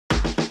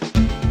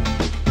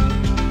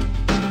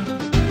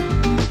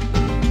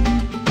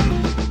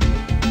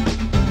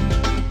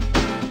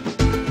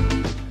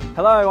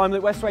Hello, I'm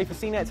Luke Westray for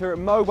CNET here at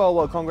Mobile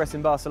World Congress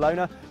in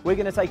Barcelona. We're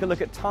going to take a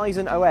look at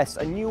Tizen OS,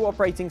 a new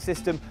operating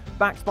system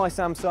backed by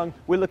Samsung.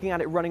 We're looking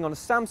at it running on a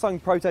Samsung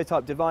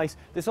prototype device.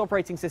 This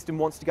operating system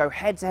wants to go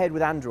head-to-head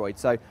with Android,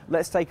 so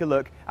let's take a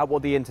look at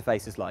what the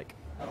interface is like.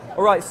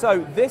 Alright,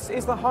 so this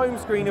is the home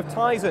screen of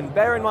Tizen.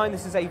 Bear in mind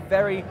this is a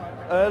very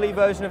early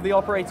version of the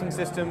operating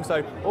system,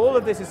 so all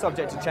of this is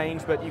subject to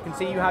change, but you can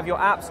see you have your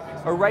apps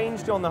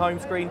arranged on the home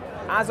screen.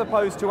 As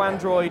opposed to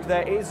Android,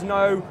 there is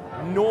no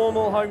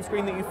normal home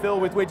screen that you fill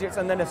with widgets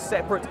and then a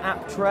separate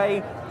app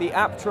tray. The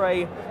app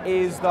tray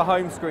is the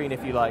home screen,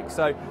 if you like.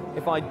 So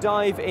if I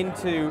dive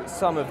into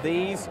some of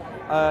these,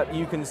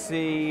 you can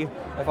see,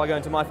 if I go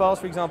into My Files,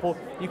 for example,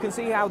 you can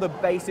see how the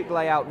basic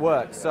layout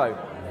works. So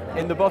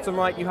in the bottom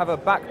right, you have a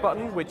back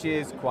button, which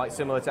is quite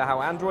similar to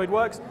how Android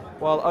works,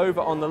 while over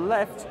on the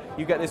left,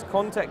 you get this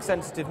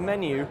context-sensitive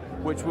menu,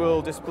 which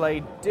will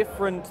display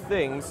different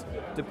things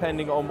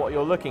depending on what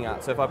you're looking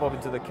at. So if I pop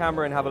into the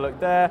camera and have a look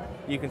there,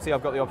 you can see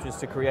I've got the options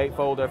to create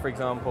folder, for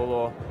example,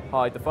 or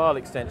hide the file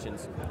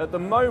extensions. At the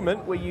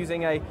moment, we're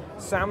using a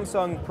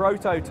Samsung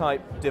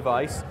prototype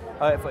device.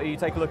 If you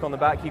take a look on the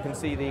back, you can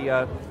see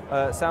the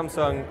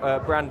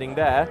Samsung branding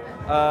there.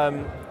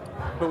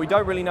 But we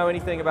don't really know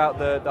anything about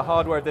the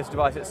hardware of this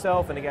device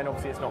itself, and again,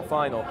 obviously it's not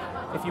final.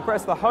 If you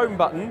press the home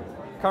button,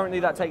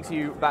 currently that takes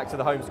you back to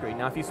the home screen.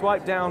 Now if you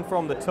swipe down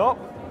from the top,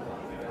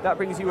 that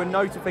brings you a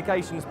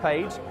notifications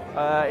page.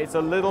 It's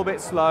a little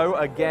bit slow.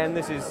 Again,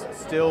 this is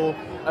still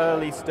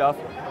early stuff.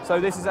 So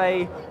this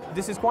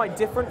is quite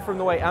different from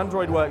the way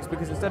Android works,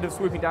 because instead of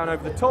swooping down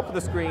over the top of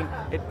the screen,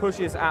 it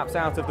pushes apps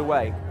out of the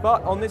way.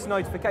 But on this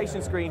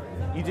notification screen,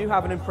 you do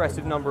have an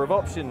impressive number of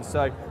options.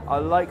 So I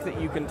like that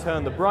you can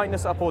turn the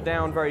brightness up or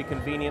down very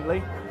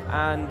conveniently,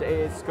 and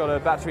it's got a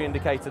battery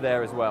indicator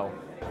there as well.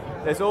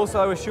 There's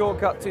also a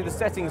shortcut to the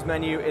settings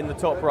menu in the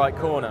top right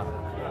corner.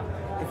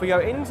 If we go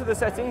into the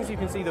settings, you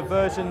can see the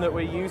version that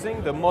we're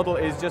using. The model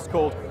is just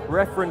called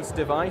Reference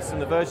Device,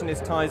 and the version is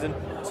Tizen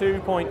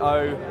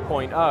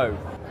 2.0.0.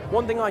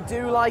 One thing I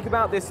do like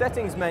about this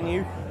settings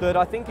menu that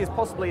I think is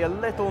possibly a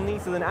little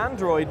neater than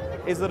Android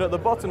is that at the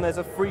bottom there's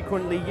a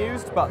frequently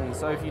used button.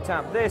 So if you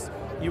tap this,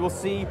 you will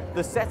see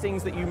the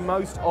settings that you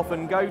most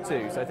often go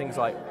to. So things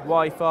like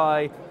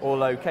Wi-Fi or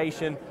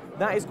location.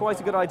 That is quite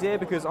a good idea,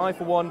 because I,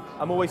 for one,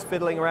 am always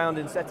fiddling around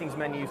in settings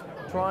menus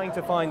trying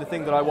to find the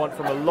thing that I want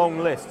from a long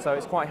list. So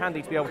it's quite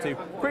handy to be able to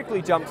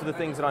quickly jump to the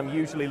things that I'm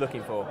usually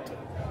looking for.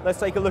 Let's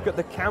take a look at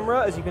the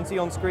camera. As you can see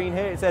on screen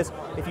here, it says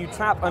if you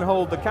tap and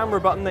hold the camera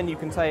button, then you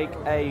can take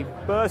a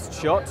burst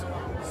shot.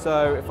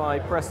 So if I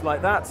press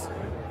like that,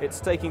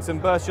 it's taking some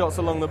burst shots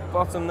along the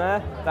bottom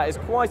there. That is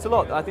quite a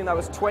lot. I think that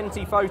was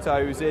 20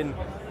 photos in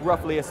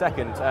roughly a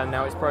second, and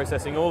now it's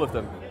processing all of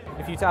them.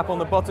 If you tap on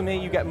the bottom here,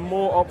 you get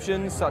more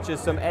options, such as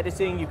some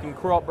editing. You can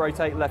crop,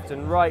 rotate left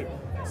and right,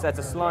 set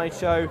a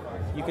slideshow.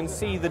 You can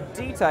see the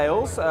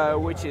details,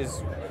 which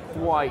is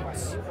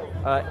quite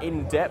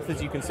in-depth,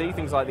 as you can see,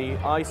 things like the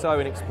ISO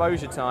and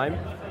exposure time.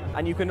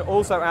 And you can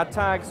also add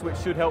tags, which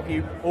should help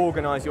you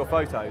organize your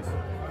photos.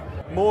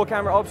 More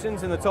camera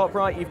options. In the top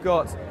right, you've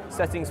got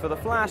settings for the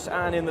flash,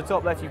 and in the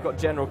top left, you've got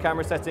general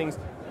camera settings.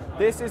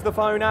 This is the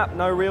phone app,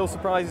 no real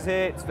surprises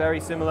here. It's very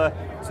similar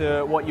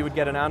to what you would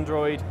get on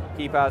Android,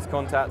 keypads,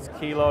 contacts,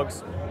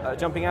 keylogs.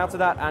 Jumping out of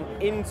that and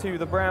into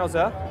the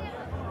browser,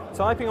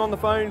 typing on the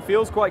phone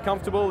feels quite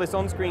comfortable. This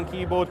on-screen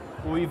keyboard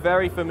will be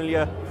very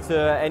familiar to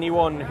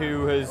anyone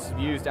who has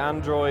used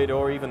Android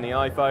or even the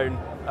iPhone.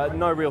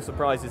 No real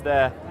surprises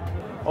there.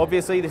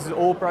 Obviously, this is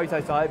all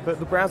prototype, but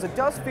the browser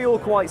does feel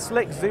quite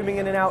slick. Zooming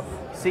in and out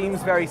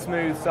seems very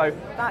smooth, so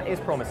that is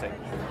promising.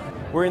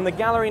 We're in the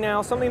gallery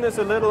now. Something that's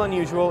a little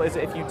unusual is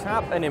that if you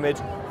tap an image,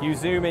 you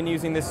zoom in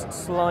using this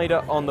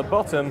slider on the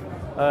bottom.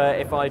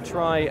 If I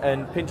try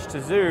and pinch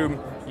to zoom,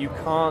 you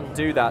can't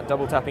do that.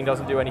 Double tapping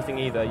doesn't do anything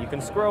either. You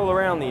can scroll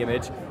around the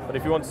image, but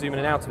if you want to zoom in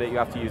and out of it, you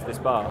have to use this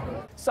bar.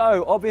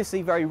 So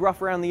obviously very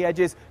rough around the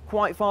edges,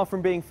 quite far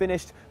from being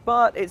finished,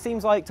 but it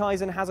seems like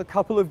Tizen has a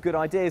couple of good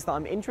ideas that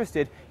I'm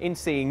interested in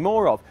seeing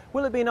more of.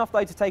 Will it be enough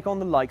though to take on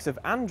the likes of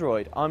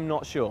Android? I'm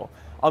not sure.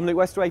 I'm Luke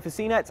Westray for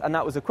CNET, and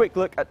that was a quick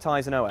look at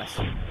Tizen OS.